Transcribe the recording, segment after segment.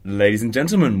Ladies and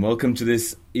gentlemen, welcome to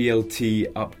this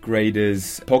ELT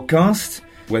Upgraders podcast.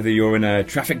 Whether you're in a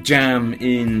traffic jam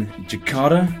in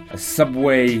Jakarta, a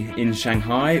subway in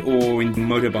Shanghai, or in a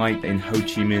motorbike in Ho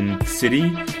Chi Minh City,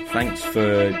 thanks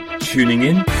for tuning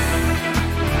in.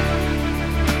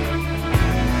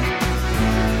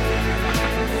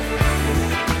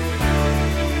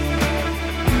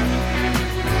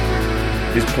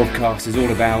 This podcast is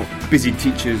all about busy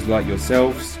teachers like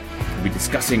yourselves. We'll be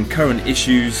discussing current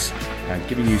issues,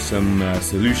 giving you some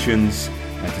solutions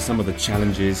to some of the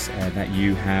challenges that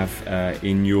you have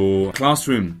in your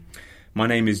classroom. My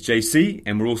name is JC,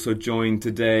 and we're also joined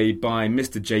today by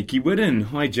Mr. Jakey Whiddon.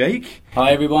 Hi, Jake.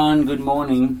 Hi, everyone. Good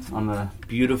morning on a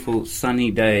beautiful sunny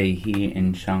day here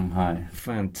in Shanghai.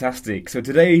 Fantastic. So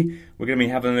today we're going to be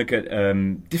having a look at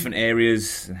different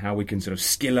areas and how we can sort of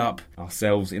skill up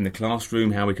ourselves in the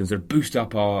classroom, how we can sort of boost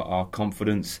up our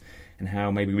confidence, and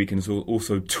how maybe we can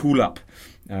also tool up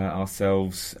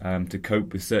ourselves to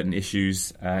cope with certain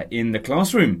issues in the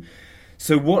classroom.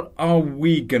 So what are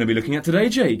we going to be looking at today,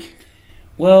 Jake?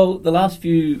 Well, the last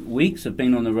few weeks I've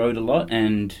been on the road a lot,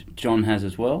 and John has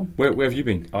as well. Where have you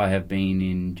been? I have been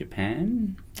in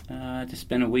Japan. Just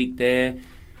spent a week there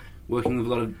working with a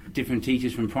lot of different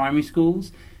teachers from primary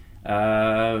schools.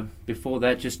 Before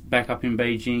that, just back up in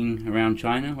Beijing around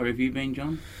China. Where have you been,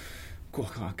 John?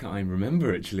 I can't even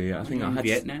remember, actually. I think I had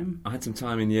Vietnam. I had some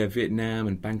time in Vietnam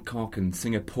and Bangkok and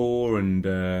Singapore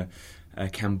and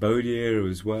Cambodia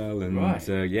as well. And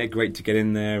right. Great to get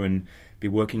in there and be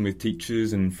working with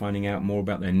teachers and finding out more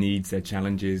about their needs, their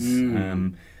challenges.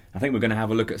 I think we're going to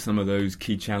have a look at some of those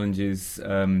key challenges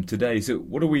today. So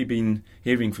what have we been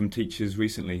hearing from teachers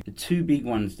recently? The two big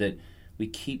ones that we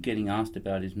keep getting asked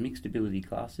about is mixed ability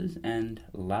classes and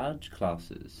large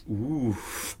classes. Ooh,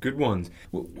 good ones.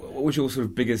 What was your sort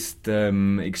of biggest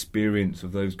experience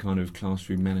of those kind of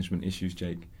classroom management issues,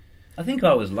 Jake? I think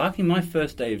I was lucky. My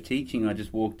first day of teaching, I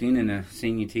just walked in and a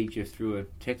senior teacher threw a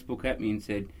textbook at me and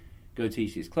said, go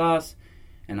teach this class.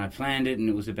 And I planned it, and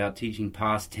it was about teaching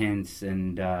past tense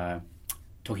and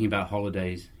talking about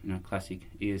holidays, classic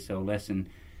ESL lesson.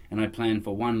 And I planned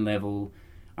for one level,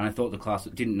 and I thought the class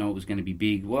didn't know it was going to be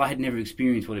big. Well, I had never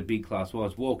experienced what a big class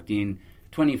was. Walked in,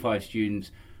 25 students,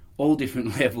 all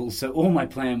different levels. So all my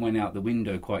plan went out the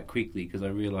window quite quickly because I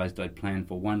realised I'd planned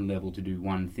for one level to do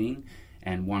one thing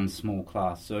and one small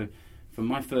class. So from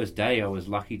my first day, I was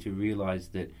lucky to realise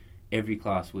that every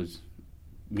class was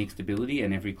mixed ability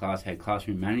and every class had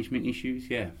classroom management issues.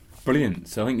 Brilliant.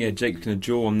 So I think Jake's going to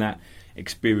draw on that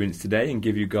experience today and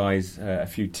give you guys a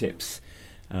few tips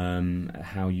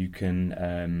how you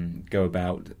can go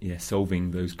about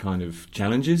solving those kind of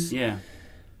challenges.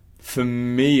 For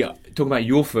me, talking about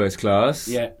your first class,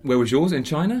 where was yours? In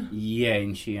China?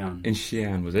 In Xi'an. In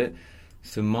Xi'an, was it?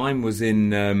 So mine was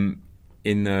in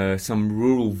some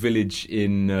rural village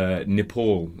in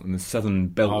Nepal, on the southern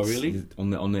belts. Oh, really?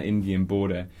 On the Indian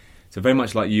border. So very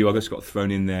much like you, I just got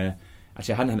thrown in there.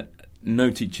 Actually, I hadn't had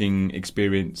no teaching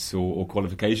experience or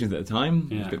qualifications at the time.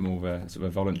 It was a bit more of a sort of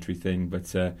a voluntary thing,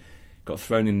 but got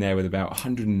thrown in there with about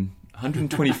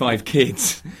 125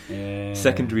 kids,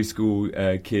 secondary school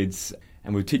kids,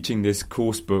 and we were teaching this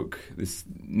course book, this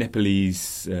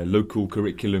Nepalese local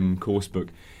curriculum course book,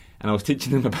 and I was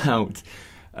teaching them about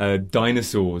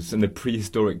dinosaurs and the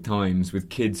prehistoric times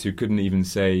with kids who couldn't even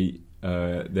say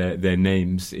their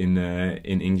names in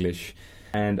English.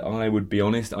 And I would be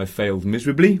honest, I failed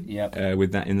miserably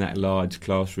with that in that large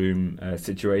classroom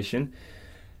situation.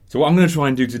 So what I'm going to try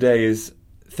and do today is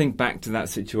think back to that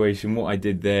situation, what I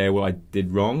did there, what I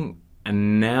did wrong,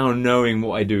 and now knowing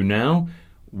what I do now,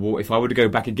 if I were to go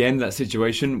back again to that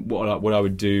situation, what I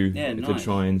would do to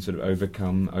try and sort of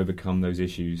overcome those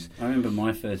issues. I remember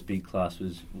my first big class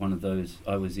was one of those.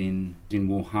 I was in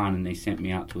Wuhan, and they sent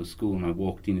me out to a school, and I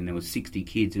walked in, and there was 60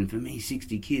 kids, and for me,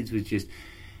 60 kids was just.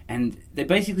 And they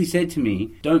basically said to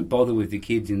me, don't bother with the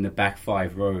kids in the back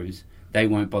 5 rows. They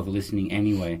won't bother listening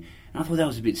anyway. And I thought that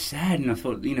was a bit sad. And I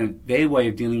thought, their way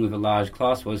of dealing with a large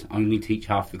class was only teach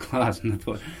half the class. And I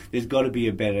thought, there's got to be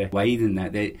a better way than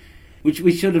that.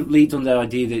 Which sort of leads on to the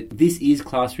idea that this is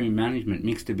classroom management.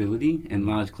 Mixed ability and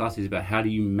large class is about how do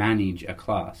you manage a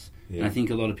class. And I think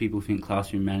a lot of people think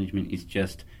classroom management is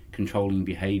just controlling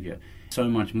behaviour. So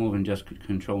much more than just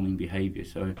controlling behaviour.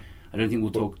 So I don't think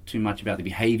we'll talk too much about the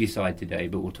behaviour side today,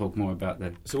 but we'll talk more about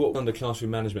the... So what under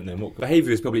classroom management then? What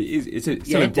behaviour is probably... it's so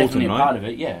important, definitely right? A part of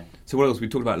it, So what else? We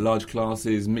talked about large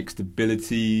classes, mixed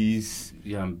abilities...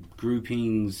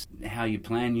 groupings, how you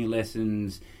plan your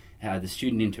lessons, the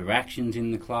student interactions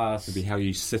in the class. Maybe how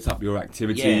you set up your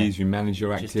activities, you manage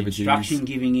your activities. Instruction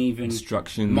giving even.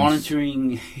 Instructions.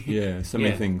 Monitoring. Yeah, so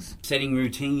many things. Setting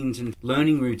routines and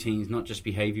learning routines, not just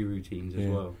behaviour routines as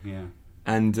well. Yeah.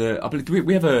 And I believe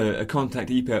we have a contact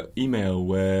email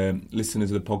where listeners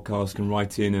of the podcast can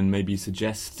write in and maybe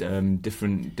suggest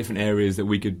different areas that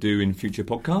we could do in future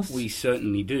podcasts. We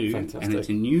certainly do. Fantastic. And it's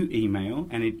a new email,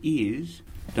 and it is,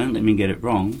 don't let me get it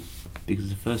wrong, because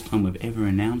it's the first time we've ever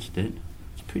announced it.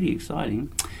 It's pretty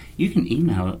exciting. You can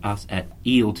email us at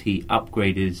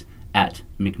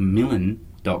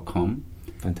eltupgraders@macmillan.com.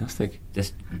 Fantastic.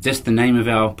 Just the name of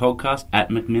our podcast,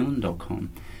 at macmillan.com.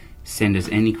 Send us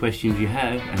any questions you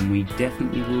have, and we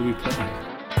definitely will reply.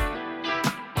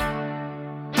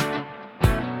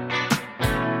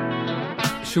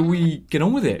 Shall we get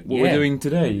on with it, what we're doing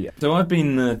today? So I've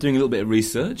been doing a little bit of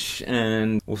research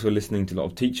and also listening to a lot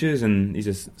of teachers, and these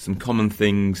are some common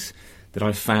things that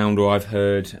I've found or I've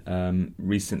heard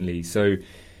recently. So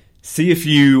see if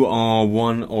you are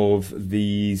one of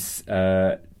these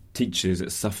teachers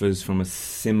that suffers from a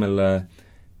similar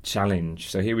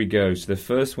challenge. So here we go. So the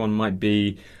first one might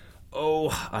be,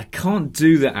 I can't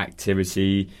do that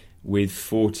activity with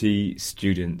 40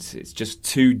 students. It's just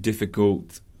too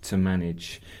difficult to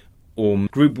manage. Or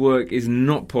group work is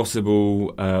not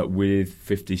possible with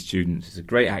 50 students. It's a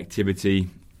great activity,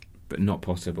 but not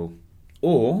possible.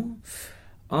 Or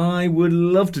I would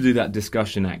love to do that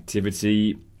discussion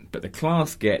activity, but the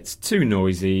class gets too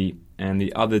noisy and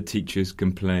the other teachers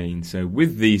complain. So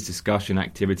with these discussion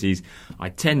activities, I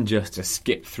tend just to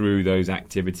skip through those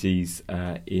activities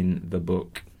in the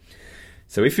book.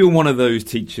 So if you're one of those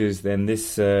teachers, then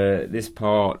this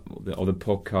part of the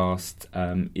podcast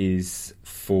is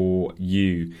for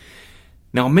you.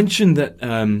 Now, I mentioned that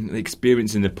the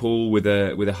experience in Nepal with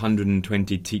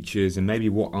 120 teachers, and maybe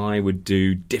what I would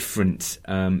do different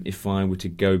if I were to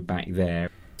go back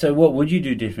there. So what would you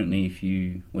do differently if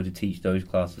you were to teach those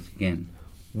classes again?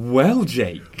 Well,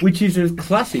 Jake. Which is a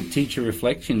classic teacher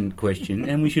reflection question,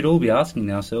 and we should all be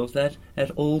asking ourselves that at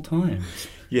all times.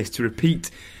 Yes, to repeat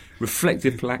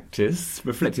reflective practice.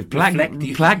 Reflective practice.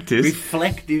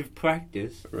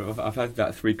 I've had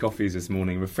about 3 coffees this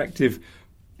morning. Reflective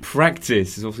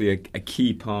practice is obviously a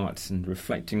key part, and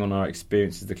reflecting on our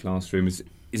experiences in the classroom is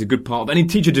a good part of any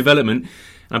teacher development.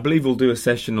 And I believe we'll do a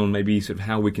session on maybe sort of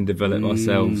how we can develop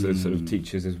ourselves as sort of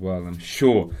teachers as well. I'm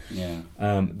sure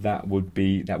that would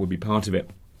be part of it.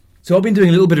 So I've been doing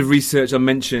a little bit of research I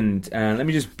mentioned, and let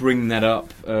me just bring that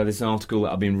up. This article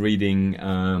that I've been reading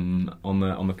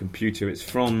on the computer. It's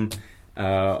from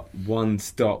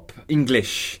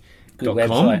OneStopEnglish.com. Good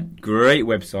website. Great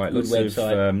website.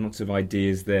 Lots of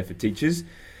ideas there for teachers.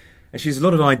 Actually, there's a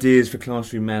lot of ideas for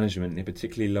classroom management, in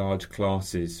particularly large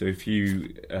classes. So if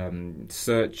you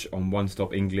search on One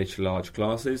Stop English large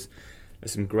classes,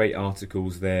 there's some great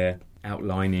articles there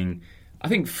outlining. I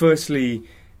think firstly,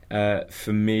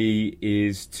 for me,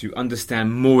 is to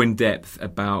understand more in depth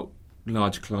about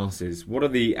large classes. What are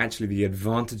the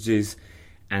advantages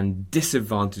and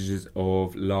disadvantages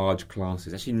of large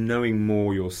classes? Actually knowing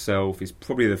more yourself is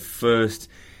probably the first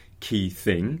key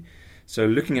thing. So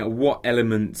looking at what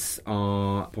elements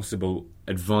are possible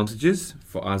advantages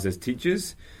for us as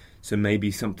teachers. So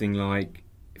maybe something like,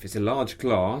 if it's a large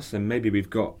class, then maybe we've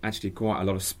got actually quite a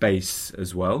lot of space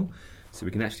as well. So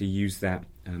we can actually use that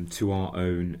to our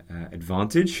own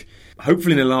advantage.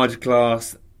 Hopefully in a large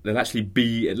class, there'll actually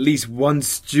be at least one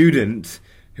student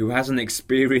who has an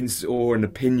experience or an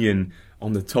opinion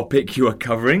on the topic you are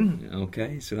covering.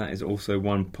 Okay, so that is also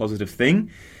one positive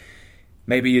thing.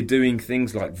 Maybe you're doing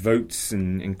things like votes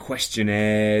and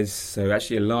questionnaires. So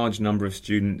actually a large number of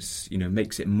students,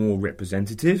 makes it more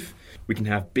representative. We can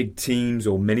have big teams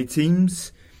or many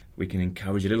teams. We can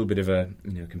encourage a little bit of a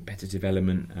competitive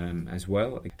element as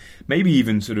well. Maybe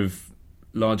even sort of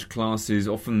large classes,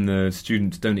 often the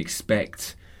students don't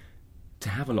expect to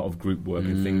have a lot of group work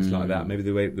and things like that. Maybe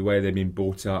the way they've been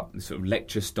brought up, the sort of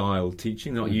lecture style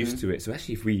teaching, they're not used to it. So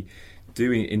actually if we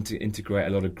do integrate a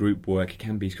lot of group work, it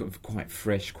can be sort of quite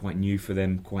fresh, quite new for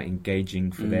them, quite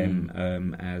engaging for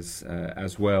them as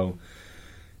well.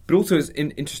 But also it's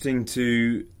interesting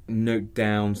to note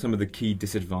down some of the key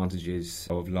disadvantages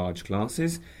of large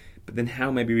classes, but then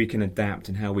how maybe we can adapt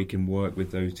and how we can work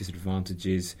with those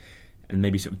disadvantages and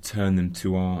maybe sort of turn them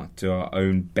to our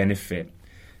own benefit.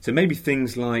 So maybe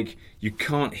things like you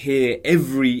can't hear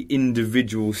every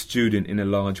individual student in a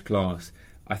large class.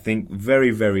 I think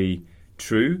very, very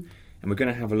true. And we're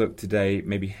going to have a look today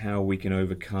maybe how we can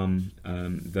overcome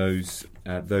those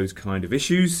kind of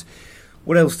issues.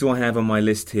 What else do I have on my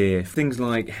list here? Things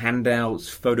like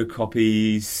handouts,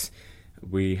 photocopies,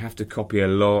 We have to copy a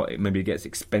lot. Maybe it gets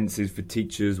expensive for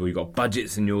teachers, or you've got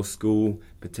budgets in your school,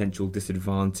 potential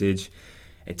disadvantage.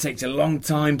 It takes a long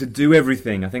time to do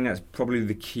everything. I think that's probably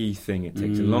the key thing. It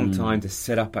takes a long time to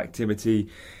set up activity,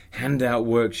 hand out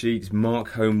worksheets,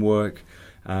 mark homework.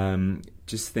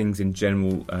 Just things in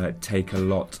general take a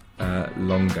lot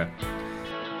longer.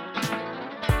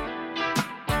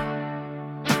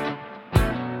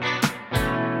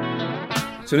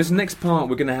 So in this next part,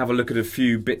 we're going to have a look at a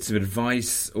few bits of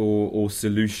advice or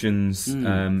solutions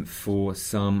for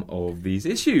some of these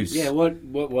issues. Yeah,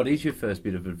 what is your first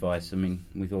bit of advice? I mean,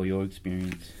 with all your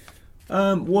experience.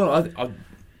 Well, I'll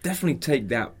definitely take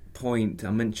that point I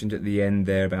mentioned at the end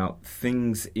there about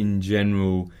things in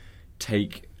general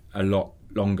take a lot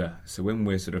longer. So when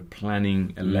we're sort of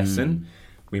planning a lesson,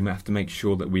 we have to make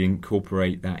sure that we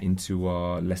incorporate that into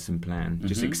our lesson plan.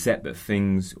 Just accept that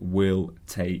things will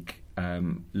take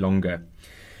longer.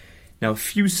 Now, a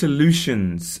few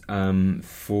solutions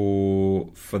for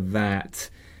that.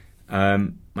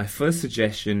 My first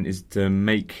suggestion is to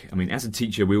make, as a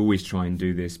teacher, we always try and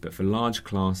do this, but for large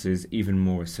classes, even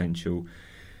more essential,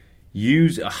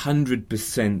 use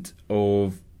 100%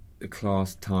 of the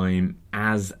class time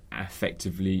as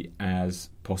effectively as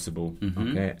possible.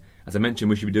 Okay, as I mentioned,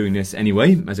 we should be doing this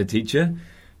anyway as a teacher,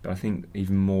 but I think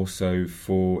even more so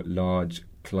for large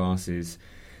classes.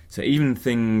 So even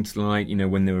things like,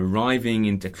 when they're arriving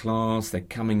into class, they're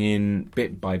coming in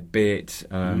bit by bit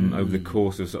over the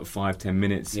course of sort of 5-10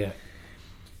 minutes. Yeah.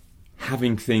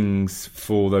 Having things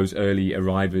for those early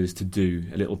arrivers to do,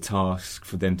 a little task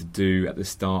for them to do at the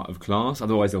start of class.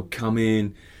 Otherwise, they'll come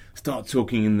in, start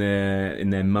talking in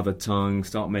their mother tongue,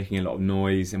 start making a lot of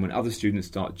noise, and when other students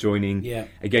start joining,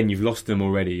 again, you've lost them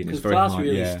already, and it's very hard. Because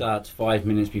class really starts 5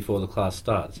 minutes before the class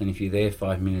starts, and if you're there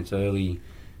 5 minutes early,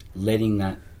 letting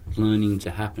that learning to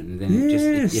happen, then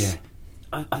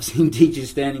I've seen teachers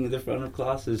standing at the front of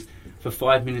classes for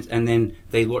 5 minutes and then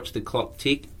they watch the clock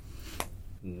tick.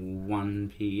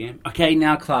 1 p.m. Okay,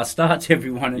 now class starts,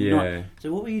 everyone. And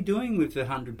so what were you doing with the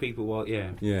 100 people? Well,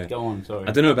 go on, sorry.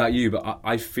 I don't know about you, but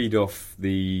I feed off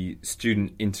the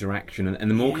student interaction, and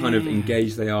the more kind of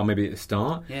engaged they are maybe at the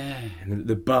start, and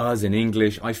the buzz in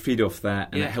English, I feed off that,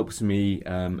 and it helps me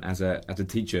as a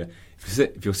teacher.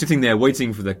 If you're sitting there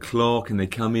waiting for the clock and they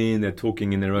come in, they're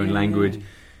talking in their own language,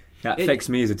 that affects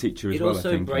me as a teacher as well, I think. It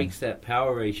also breaks that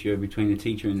power ratio between the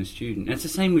teacher and the student. And it's the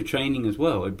same with training as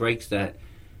well. It breaks that.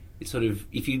 It's sort of,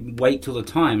 if you wait till the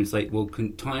time, it's like, well,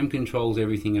 time controls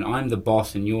everything and I'm the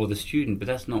boss and you're the student. But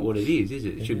that's not what it is it?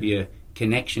 It should be a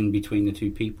connection between the two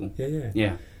people.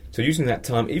 Yeah. So using that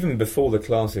time, even before the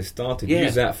class has started,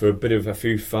 use that for a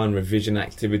few fun revision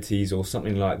activities or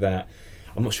something like that.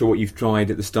 I'm not sure what you've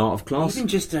tried at the start of class. Even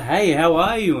just hey, how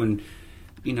are you? And,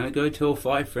 go tell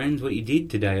 5 friends what you did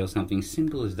today or something.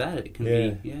 Simple as that. It can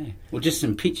be, Or just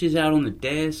some pictures out on the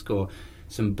desk or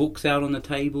some books out on the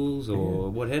tables or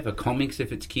whatever, comics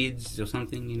if it's kids or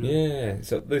something, Yeah,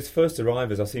 so those first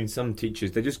arrivers, I've seen some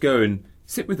teachers, they just go and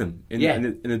sit with them in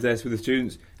the desk with the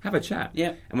students, have a chat.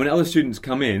 Yeah. And when other students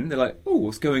come in, they're like, oh,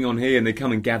 what's going on here? And they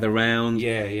come and gather round.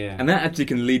 Yeah. And that actually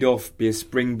can be a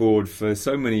springboard for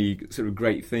so many sort of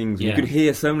great things. You could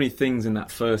hear so many things in that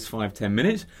first 5-10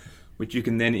 minutes, which you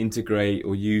can then integrate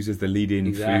or use as the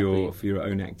lead-in for your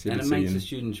own activity. And it makes the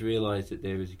students realise that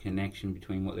there is a connection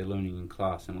between what they're learning in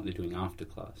class and what they're doing after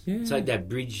class. Yeah. It's like that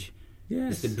bridge.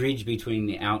 Yes. It's the bridge between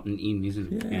the out and in,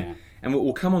 isn't it? Yeah. And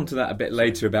we'll come on to that a bit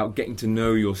later about getting to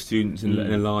know your students in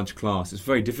a large class. It's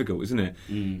very difficult, isn't it?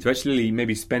 So actually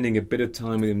maybe spending a bit of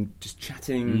time with them, just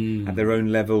chatting at their own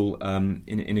level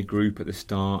in a group at the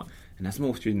start. And as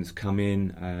more students come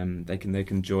in, they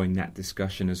can join that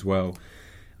discussion as well.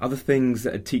 Other things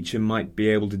that a teacher might be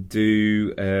able to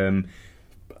do,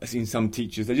 I've seen some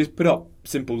teachers, they just put up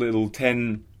simple little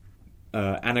 10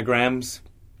 anagrams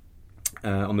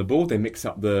on the board. They mix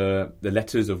up the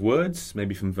letters of words,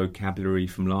 maybe from vocabulary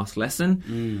from last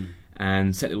lesson,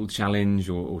 and set a little challenge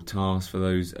or task for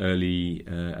those early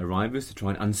arrivers to try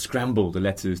and unscramble the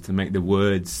letters to make the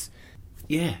words.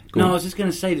 Yeah. No, I was just going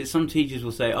to say that some teachers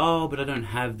will say, oh, but I don't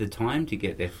have the time to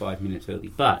get there 5 minutes early.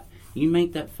 But you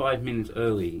make that 5 minutes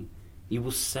early, it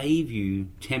will save you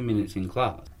 10 minutes in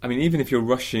class. Even if you're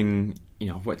rushing,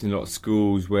 I've worked in a lot of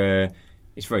schools where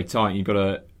it's very tight. You've got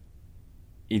to,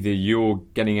 either you're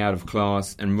getting out of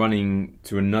class and running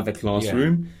to another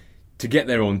classroom to get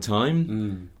there on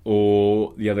time,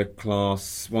 or the other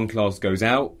class, one class goes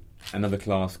out, another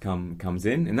class comes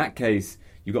in. In that case,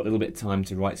 you've got a little bit of time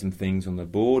to write some things on the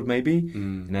board maybe,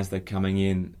 and as they're coming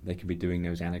in, they could be doing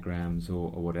those anagrams or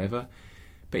whatever.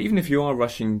 But even if you are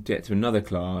rushing to get to another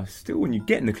class, still when you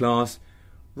get in the class,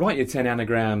 write your 10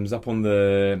 anagrams up on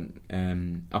the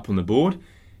board,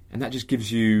 and that just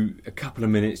gives you a couple of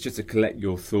minutes just to collect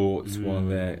your thoughts while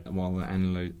they're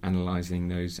analysing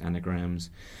those anagrams.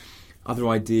 Other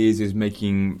ideas is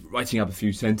writing up a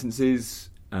few sentences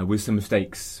with some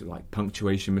mistakes, like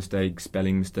punctuation mistakes,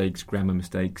 spelling mistakes, grammar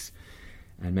mistakes,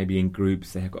 and maybe in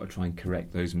groups they have got to try and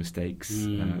correct those mistakes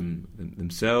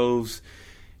themselves.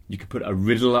 You could put a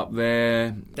riddle up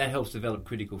there. That helps develop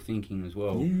critical thinking as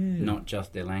well, not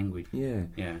just their language.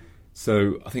 Yeah.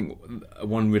 So I think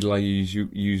one riddle I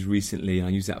used recently, and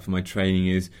I use that for my training,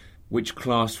 is which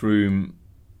classroom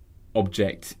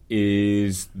object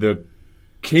is the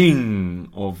king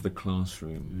of the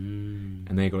classroom?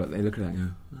 And they look at that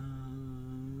and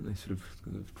go, they sort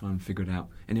of try and figure it out.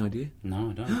 Any idea? No,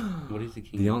 I don't. What is the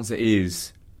king? The answer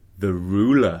is the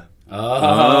ruler.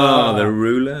 Oh, the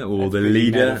ruler or the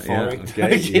leader.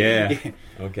 Okay.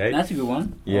 Okay. That's a good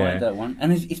one. Yeah. I like that one.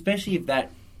 And especially if that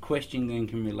question then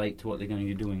can relate to what they're going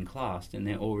to do in class, then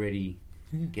they're already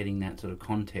getting that sort of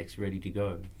context ready to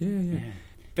go. Yeah.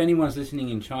 If anyone's listening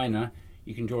in China,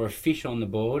 you can draw a fish on the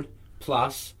board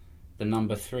plus the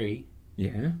number 3.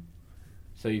 Yeah.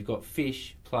 So you've got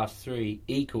fish plus 3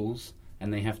 equals,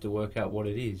 and they have to work out what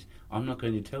it is. I'm not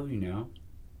going to tell you now.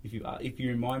 If you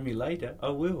remind me later, I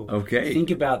will. Okay.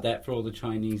 Think about that for all the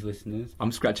Chinese listeners.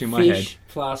 I'm scratching my head. Fish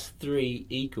plus 3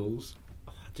 equals.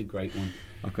 Oh, that's a great one.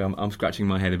 Okay, I'm scratching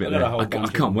my head a bit there. I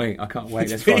can't wait.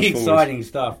 It's pretty exciting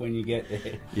stuff when you get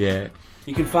there. Yeah.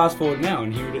 You can fast forward now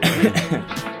and hear it again.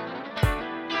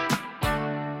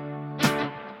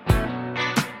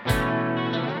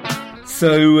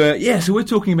 So we're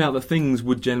talking about the things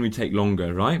would generally take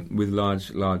longer, right, with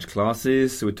large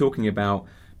classes. So we're talking about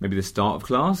maybe the start of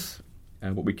class,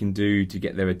 what we can do to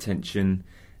get their attention,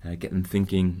 get them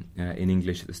thinking in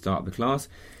English at the start of the class.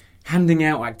 Handing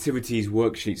out activities,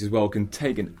 worksheets as well can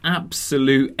take an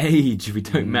absolute age if we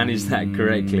don't manage that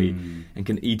correctly, and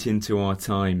can eat into our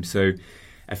time. So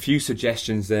a few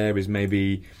suggestions there is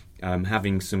maybe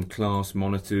having some class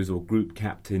monitors or group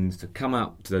captains to come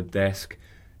up to the desk,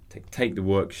 take the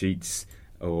worksheets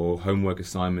or homework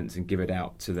assignments and give it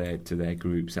out to their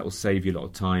groups. That will save you a lot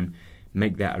of time.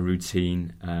 Make that a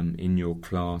routine in your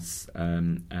class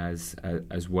as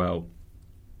well.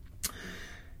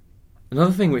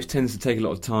 Another thing which tends to take a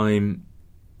lot of time,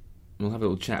 we'll have a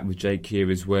little chat with Jake here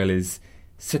as well, is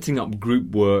setting up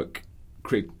group work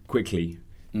quickly.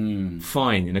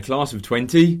 Fine, in a class of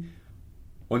 20,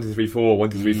 1, 2, 3, 4, 1,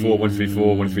 2, 3, 4, 1, 2, 3,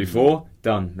 4, 1, 2, 3, 4,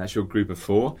 done. That's your group of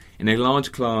 4. In a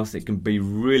large class, it can be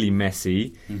really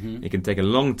messy. It can take a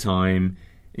long time.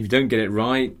 If you don't get it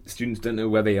right, students don't know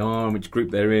where they are and which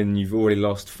group they're in. You've already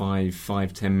lost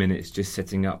 5-10 minutes just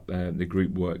setting up the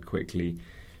group work quickly.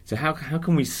 So how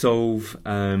can we solve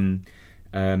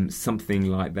something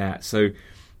like that? So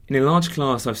in a large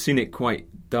class, I've seen it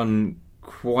done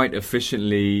quite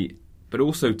efficiently, but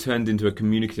also turned into a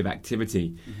communicative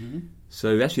activity.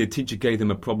 So actually the teacher gave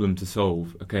them a problem to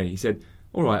solve. Okay, he said,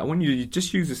 all right, I want you to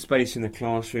just use the space in the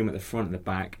classroom at the front and the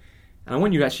back, and I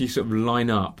want you to actually sort of line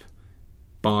up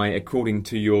according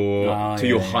to your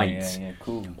height,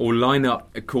 cool. Or line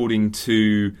up according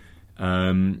to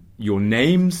your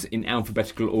names in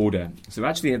alphabetical order. So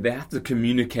actually they have to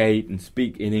communicate and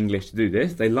speak in English to do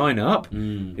this. They line up,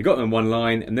 they got them in one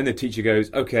line, and then the teacher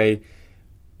goes, okay,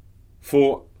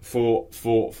 4, 4,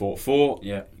 4, 4, 4,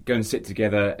 go and sit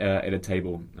together at a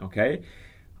table, okay?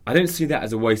 I don't see that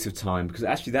as a waste of time, because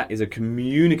actually that is a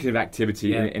communicative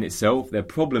activity in itself. They're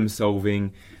problem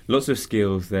solving, lots of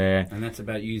skills there. And that's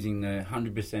about using the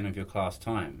 100% of your class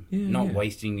time, not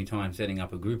wasting your time setting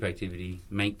up a group activity.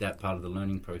 Make that part of the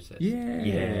learning process.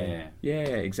 Yeah,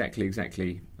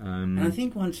 exactly. And I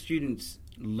think once students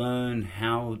learn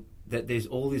that there's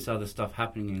all this other stuff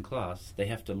happening in class, they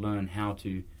have to learn how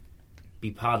to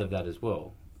be part of that as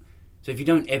well. So if you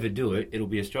don't ever do it, it'll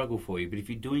be a struggle for you. But if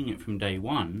you're doing it from day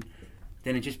one,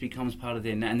 then it just becomes part of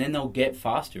and then they'll get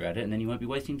faster at it, and then you won't be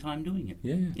wasting time doing it.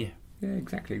 Yeah,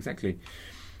 exactly.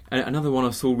 And another one I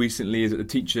saw recently is that the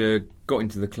teacher got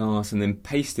into the class and then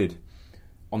pasted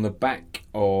on the back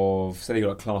of, say they got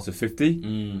a class of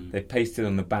 50, they pasted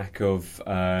on the back of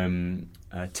 10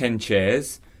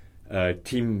 chairs,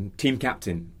 team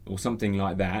captain or something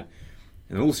like that,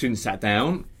 and all the students sat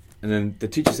down, and then the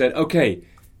teacher said, okay,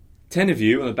 10 of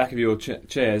you on the back of your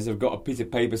chairs have got a piece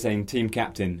of paper saying team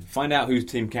captain. Find out who's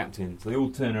team captain. So they all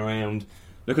turn around,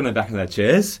 look on the back of their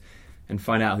chairs, and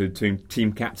find out who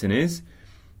team captain is.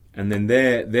 And then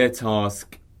their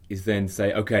task is then to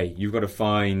say, okay, you've got to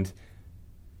find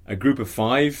a group of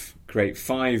 5, create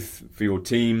 5 for your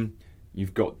team.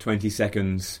 You've got 20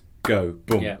 seconds, go,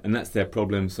 boom. Yeah. And that's their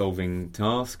problem-solving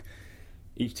task.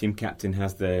 each team captain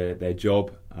has their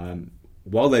job.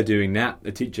 While they're doing that,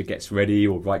 the teacher gets ready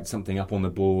or writes something up on the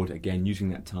board, again using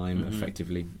that time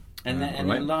effectively. And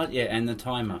the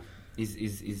timer is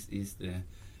the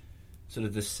sort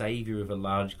of the saviour of a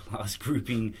large class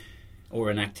grouping or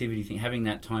an activity thing. Having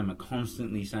that timer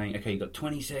constantly saying, okay, you've got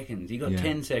 20 seconds, you've got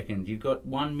 10 seconds, you've got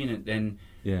 1 minute, then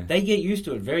they get used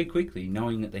to it very quickly,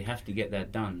 knowing that they have to get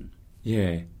that done.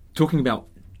 Yeah. Talking about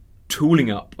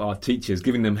tooling up our teachers,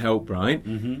 giving them help, right?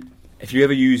 Mm-hmm. If you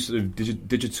ever use sort of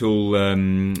digital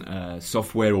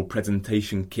software or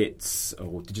presentation kits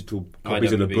or digital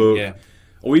copies of the book,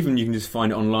 or even you can just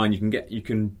find it online, you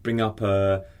can bring up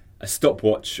a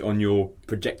stopwatch on your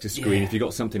projector screen if you've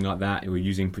got something like that. Or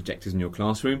using projectors in your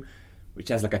classroom, which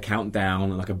has like a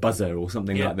countdown, like a buzzer or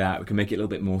something like that. We can make it a little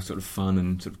bit more sort of fun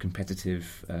and sort of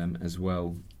competitive as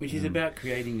well. Which is about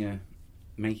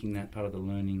making that part of the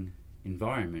learning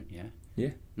environment, Yeah.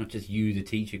 Not just you, the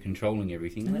teacher, controlling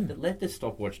everything. Let the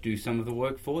stopwatch do some of the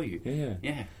work for you.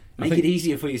 Yeah. Make it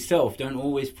easier for yourself. Don't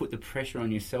always put the pressure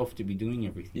on yourself to be doing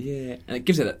everything. Yeah, and it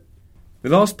gives it the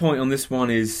last point on this one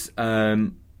is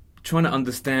trying to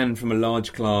understand from a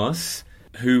large class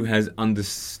who has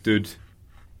understood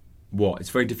what.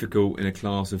 It's very difficult in a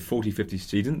class of 40, 50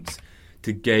 students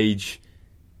to gauge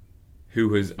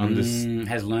who has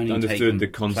understood the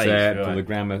concept or the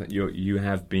grammar that you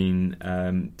have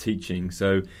been teaching.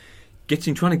 So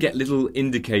trying to get little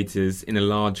indicators in a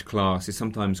large class is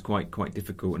sometimes quite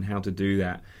difficult, and how to do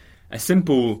that. A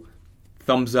simple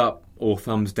thumbs up or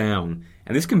thumbs down,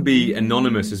 and this can be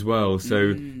anonymous as well.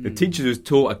 So the teacher has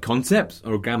taught a concept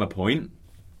or a grammar point,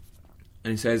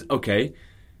 and he says, okay,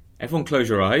 everyone close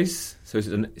your eyes, so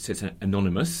it's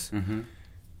anonymous.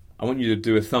 I want you to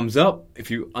do a thumbs up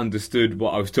if you understood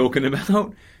what I was talking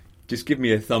about. Just give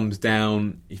me a thumbs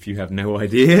down if you have no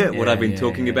idea what I've been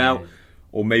talking about.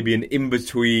 Or maybe an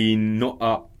in-between, not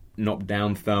up, not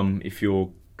down thumb if you're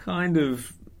kind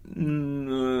of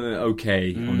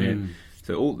okay on it.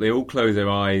 So they all close their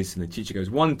eyes, and the teacher goes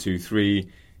 1, 2, 3,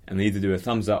 and they either do a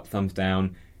thumbs up, thumbs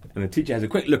down, and the teacher has a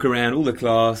quick look around all the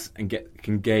class and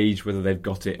can gauge whether they've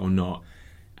got it or not.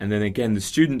 And then again, the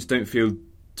students don't feel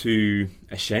too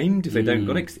ashamed if they don't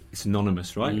got it. It's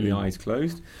anonymous, right? The eyes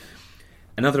closed.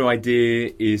 Another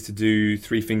idea is to do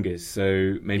 3 fingers.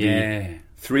 So maybe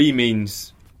 3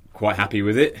 means quite happy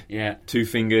with it. 2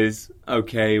 fingers,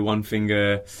 okay. 1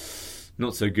 finger,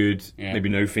 not so good. Maybe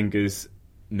no fingers,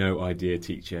 no idea,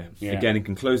 teacher. Again, it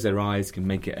can close their eyes, can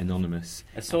make it anonymous.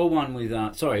 I saw one with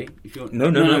sorry, if you're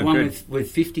no,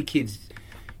 with 50 kids.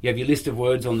 You have your list of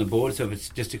words on the board, so if it's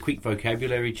just a quick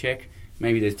vocabulary check,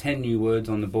 maybe there's 10 new words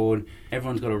on the board.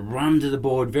 Everyone's got to run to the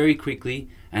board very quickly,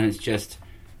 and it's just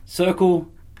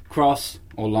circle, cross,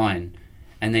 or line.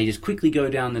 And they just quickly go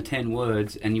down the 10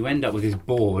 words, and you end up with this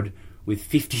board with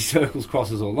 50 circles,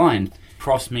 crosses, or lines.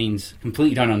 Cross means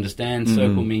completely don't understand.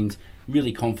 Circle means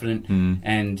really confident.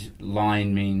 And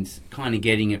line means kind of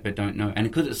getting it but don't know. And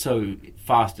because it's so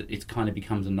fast, it kind of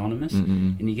becomes anonymous.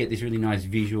 And you get this really nice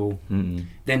visual.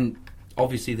 Then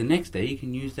obviously the next day you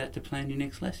can use that to plan your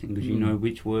next lesson, because you know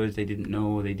which words they didn't know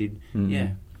or they did.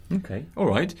 Okay, all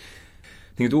right.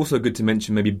 I think it's also good to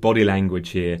mention maybe body language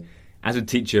here. As a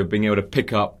teacher, being able to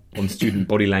pick up on student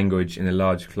body language in a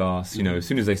large class, as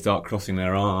soon as they start crossing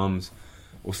their arms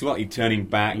or slightly turning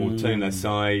back or turning their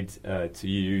side to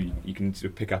you, you can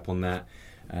sort of pick up on that.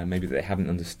 Maybe they haven't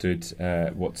understood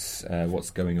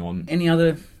what's going on. Any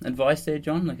other advice there,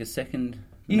 John? Like a second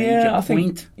major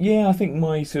point? I think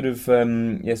my sort of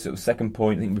second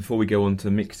point, I think before we go on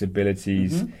to mixed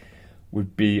abilities,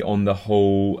 would be on the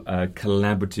whole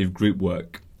collaborative group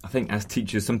work. I think as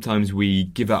teachers, sometimes we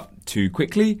give up too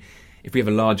quickly. If we have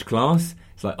a large class,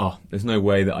 it's like, there's no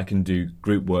way that I can do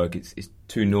group work. It's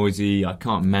too noisy. I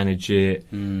can't manage it.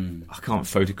 I can't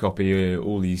photocopy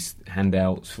all these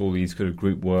handouts for all these kind of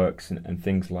group works and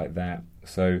things like that.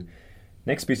 So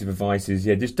next piece of advice is,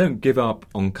 just don't give up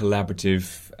on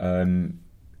collaborative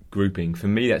grouping. For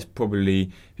me, that's probably,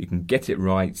 if you can get it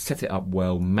right, set it up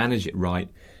well, manage it right,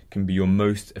 can be your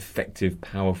most effective,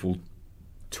 powerful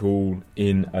tool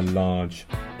in a large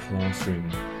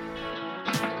classroom.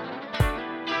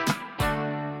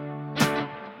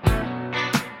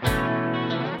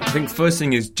 I think first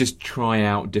thing is just try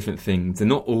out different things. They're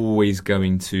not always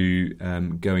going to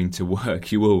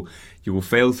work. You will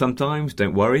fail sometimes.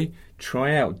 Don't worry.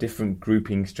 Try out different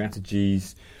grouping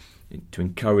strategies to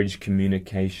encourage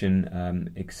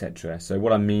communication, etc. So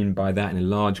what I mean by that, in a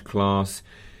large class,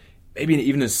 maybe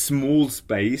even a small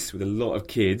space with a lot of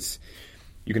kids,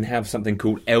 you can have something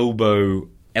called elbow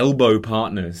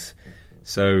partners.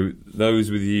 So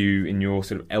those with you in your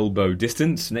sort of elbow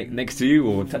distance next to you,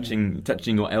 or touching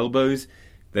your elbows,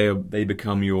 they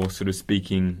become your sort of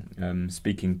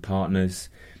speaking partners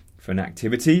for an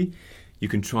activity. You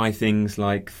can try things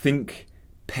like think,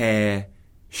 pair,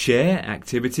 share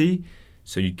activity.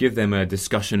 So you give them a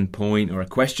discussion point or a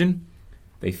question.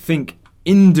 They think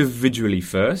individually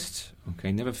first.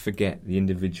 Okay, never forget the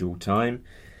individual time.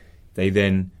 They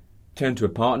then turn to a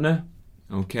partner.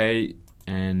 Okay,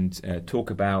 and talk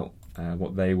about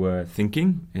what they were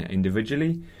thinking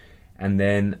individually, and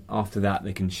then after that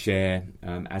they can share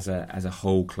as a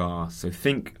whole class. So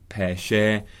think, pair,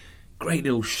 share. Great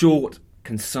little short,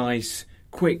 concise,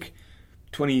 quick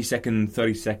 20-second,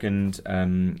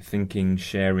 30-second thinking,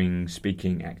 sharing,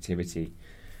 speaking activity.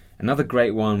 Another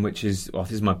great one, which is,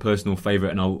 this is my personal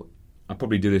favourite, and I'll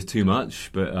probably do this too much,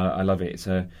 but I love it.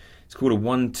 It's called a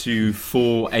 1, 2,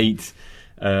 4, 8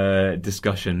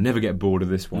 discussion. Never get bored of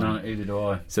this one. No, either do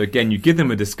I. So again, you give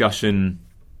them a discussion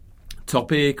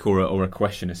topic or a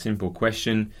question, a simple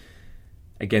question.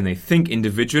 Again, they think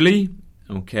individually.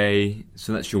 Okay,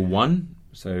 so that's your 1.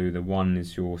 So the 1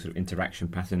 is your sort of interaction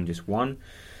pattern, just 1.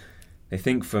 They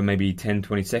think for maybe 10,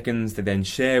 20 seconds. They then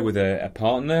share with a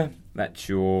partner. That's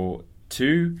your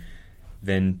 2.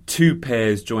 Then 2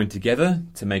 pairs join together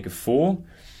to make a 4.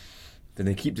 Then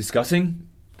they keep discussing.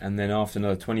 And then after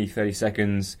another 20, 30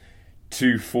 seconds,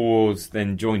 2 4s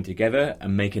then join together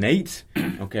and make an 8.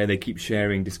 Okay, they keep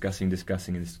sharing, discussing.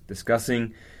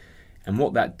 And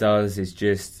what that does is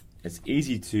just, it's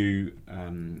easy to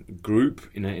group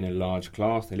in a large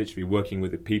class. They're literally working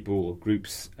with the people or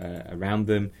groups around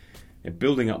them. They're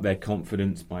building up their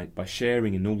confidence by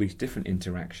sharing in all these different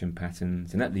interaction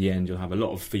patterns. And at the end, you'll have a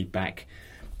lot of feedback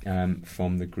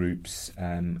from the groups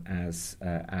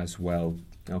as well.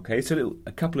 Okay, so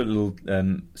a couple of little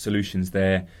solutions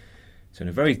there. So in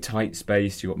a very tight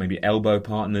space, you've got maybe elbow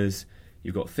partners,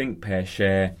 you've got think, pair,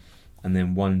 share, and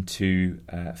then 1, 2,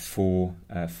 4,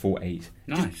 4, 8.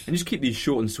 Nice. Just keep these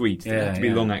short and sweet. They don't have to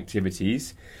be long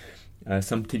activities.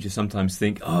 Some teachers sometimes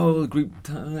think, group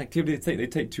activities they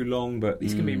take too long, but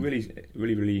these can be really,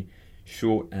 really, really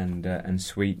short and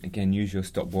sweet. Again, use your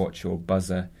stopwatch or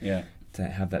buzzer. Yeah. To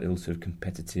have that little sort of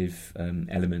competitive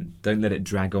element. Don't let it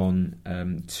drag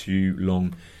on too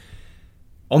long.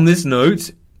 On this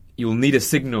note, you'll need a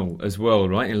signal as well,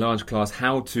 right? In a large class,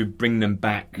 how to bring them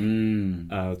back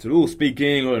to all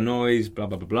speaking, a lot of noise, blah,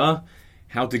 blah, blah, blah.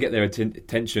 How to get their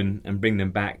attention and bring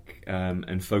them back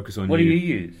and focus on you. What do you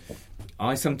use?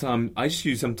 I just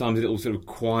use sometimes a little sort of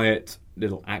quiet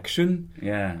little action.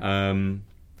 Yeah.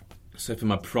 So for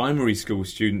my primary school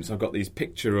students, I've got this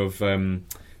picture of...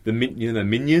 the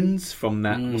Minions from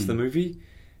that, what's the movie?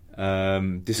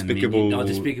 Despicable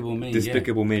Me.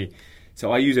 Despicable Me.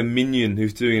 So I use a minion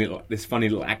who's doing this funny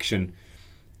little action.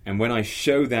 And when I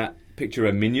show that picture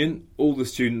of a minion, all the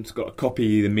students got to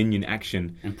copy the minion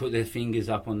action. And put their fingers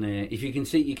up on their... If you can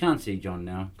see... You can't see John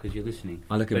now because you're listening.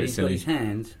 I look a bit silly. He's got his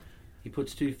hands. He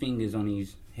puts 2 fingers on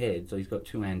his head, so he's got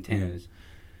 2 antennas.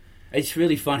 Yeah. It's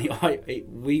really funny.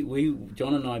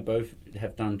 John and I both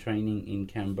have done training in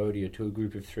Cambodia to a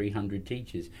group of 300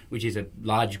 teachers, which is a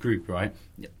large group, right?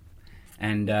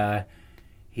 And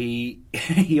he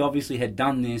obviously had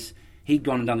done this. He'd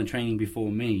gone and done the training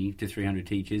before me to 300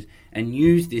 teachers and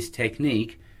used this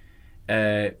technique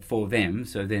for them,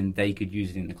 so then they could use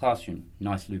it in the classroom.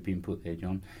 Nice loop input there,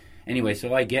 John. Anyway,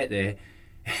 so I get there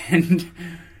and...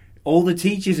 all the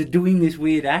teachers are doing this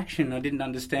weird action. I didn't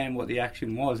understand what the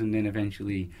action was, and then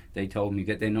eventually they told me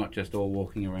that they're not just all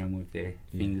walking around with their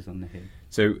fingers on the head.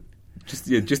 So, just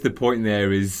the point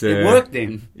there is... it worked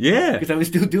then. Yeah. Because I was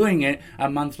still doing it a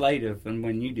month later from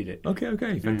when you did it.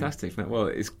 Okay, fantastic. Well,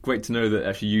 it's great to know that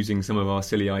actually using some of our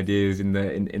silly ideas in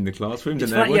the classrooms...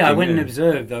 It's fun, I went and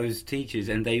observed those teachers,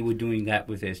 and they were doing that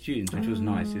with their students, which was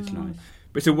nice. It's nice.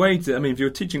 But it's a way to, if you're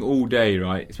teaching all day,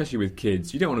 right, especially with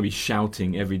kids, you don't want to be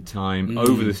shouting every time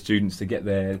over the students to get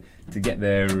their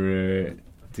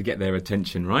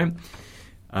attention, right?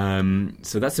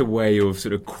 So that's a way of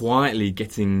sort of quietly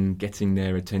getting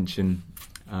their attention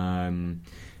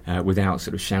without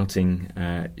sort of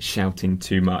shouting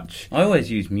too much. I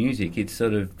always use music. It's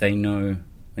sort of, they know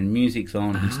when music's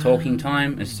on, it's talking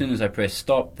time. As soon as I press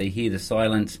stop, they hear the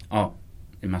silence. Oh,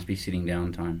 it must be sitting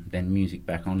down time. Then music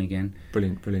back on again.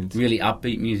 Brilliant. Really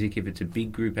upbeat music if it's a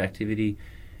big group activity,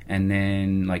 and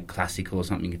then like classical or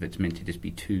something if it's meant to just be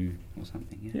 2 or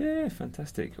something. Yeah,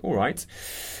 fantastic. All right.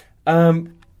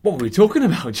 What were we talking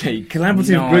about, Jake?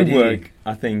 Collaborative group work.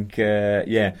 I think,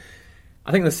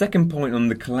 I think the second point on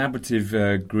the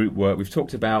collaborative group work, we've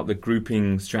talked about the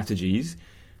grouping strategies.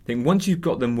 I think once you've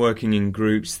got them working in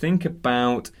groups, think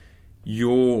about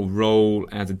your role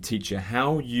as a teacher,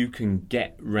 how you can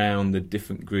get around the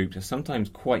different groups. It's sometimes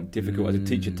quite difficult as a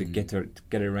teacher to get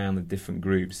around the different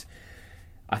groups.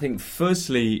 I think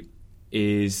firstly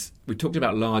is, we talked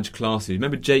about large classes.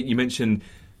 Remember, Jake, you mentioned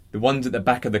the ones at the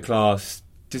back of the class,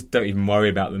 just don't even worry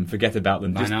about them, forget about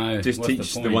them. Just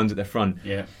teach the ones at the front.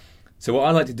 Yeah. So what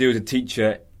I like to do as a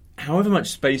teacher, however much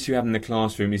space you have in the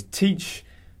classroom, is teach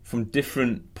from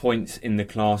different points in the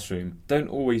classroom. Don't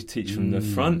always teach from the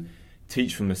front.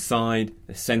 Teach from the side,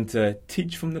 the centre,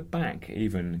 teach from the back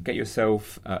even. Get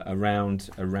yourself around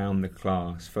the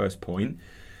class, first point.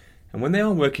 And when they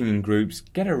are working in groups,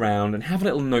 get around and have a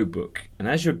little notebook. And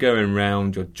as you're going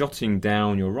around, you're jotting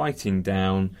down, you're writing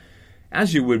down,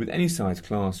 as you would with any size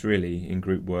class really in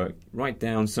group work. Write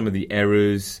down some of the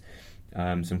errors,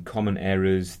 some common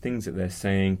errors, things that they're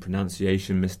saying,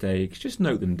 pronunciation mistakes. Just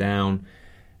note them down.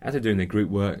 As they're doing their group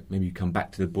work, maybe you come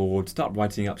back to the board, start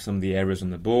writing up some of the errors on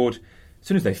the board. As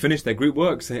soon as they finish their group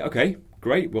work, say, okay,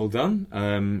 great, well done.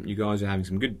 You guys are having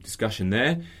some good discussion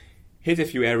there. Here's a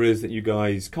few errors that you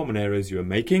guys, common errors you are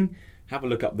making. Have a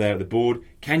look up there at the board.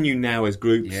 Can you now, as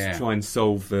groups, try and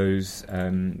solve those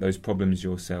problems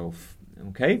yourself?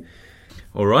 Okay?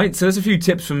 All right, so there's a few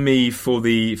tips from me for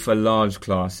large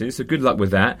classes, so good luck with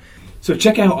that. So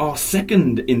check out our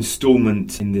second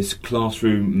instalment in this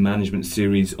classroom management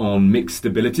series on mixed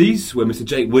abilities, where Mr.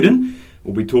 Jake Wooden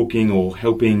will be talking or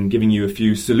helping, giving you a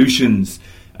few solutions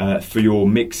for your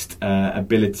mixed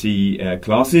ability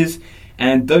classes.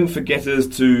 And don't forget us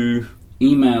to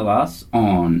email us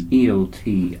on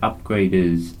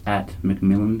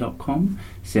eltupgraders@macmillan.com.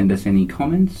 Send us any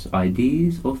comments,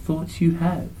 ideas or thoughts you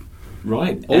have.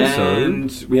 Right. Also,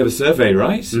 and we have a survey,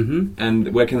 right? Mm-hmm.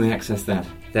 And where can they access that?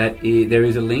 There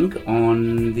is a link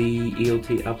on the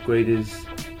ELT Upgraders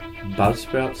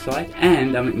Buzzsprout site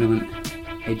and our Macmillan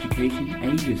Education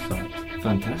Asia site.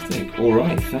 Fantastic. All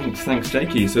right. Thanks,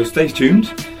 Jakey. So stay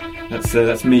tuned.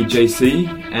 That's me, JC,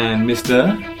 and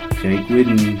Mr. Jake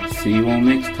Whidden. See you all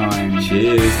next time.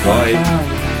 Cheers. Bye.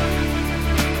 Bye.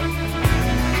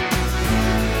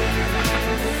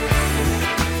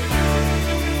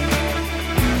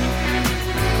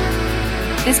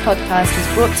 This podcast is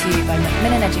brought to you by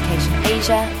Macmillan Education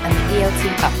Asia and the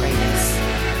ELT Upgraders.